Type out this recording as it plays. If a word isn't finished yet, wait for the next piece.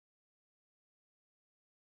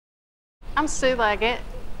I'm Sue Laggett.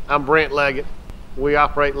 I'm Brent Laggett. We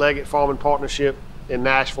operate Laggett Farm Partnership in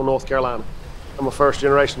Nashville, North Carolina. I'm a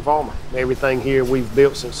first-generation farmer. Everything here we've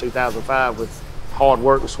built since 2005 with hard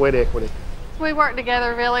work and sweat equity. We work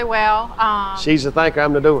together really well. She's the thinker,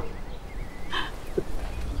 I'm the doer.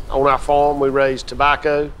 On our farm, we raise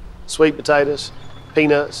tobacco, sweet potatoes,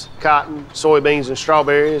 peanuts, cotton, soybeans, and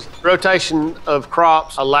strawberries. Rotation of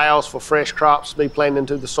crops allows for fresh crops to be planted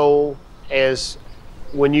into the soil, as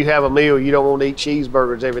when you have a meal, you don't want to eat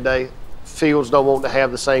cheeseburgers every day. Fields don't want to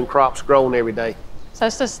have the same crops grown every day. So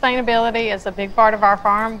sustainability is a big part of our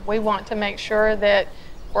farm. We want to make sure that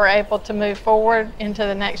we're able to move forward into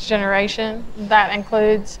the next generation. That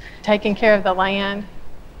includes taking care of the land,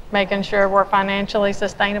 making sure we're financially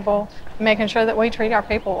sustainable, making sure that we treat our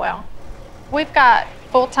people well. We've got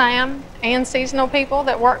full-time and seasonal people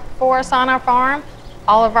that work for us on our farm.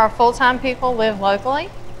 All of our full-time people live locally.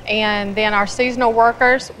 And then our seasonal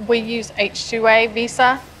workers, we use H-2A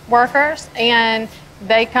visa workers, and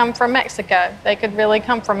they come from Mexico. They could really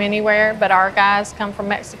come from anywhere, but our guys come from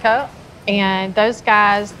Mexico. And those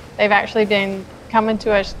guys, they've actually been coming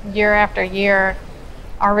to us year after year.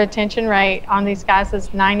 Our retention rate on these guys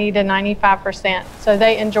is 90 to 95%. So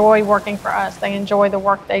they enjoy working for us. They enjoy the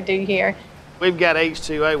work they do here. We've got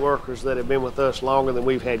H-2A workers that have been with us longer than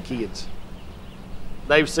we've had kids.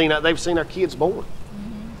 They've seen our kids born.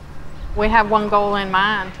 We have one goal in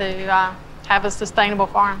mind, to have a sustainable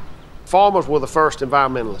farm. Farmers were the first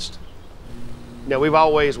environmentalists. Now, we've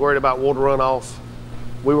always worried about water runoff.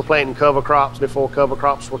 We were planting cover crops before cover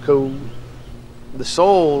crops were cool. The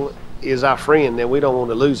soil is our friend, and we don't want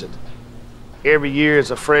to lose it. Every year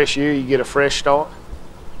is a fresh year, you get a fresh start,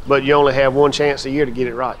 but you only have one chance a year to get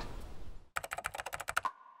it right.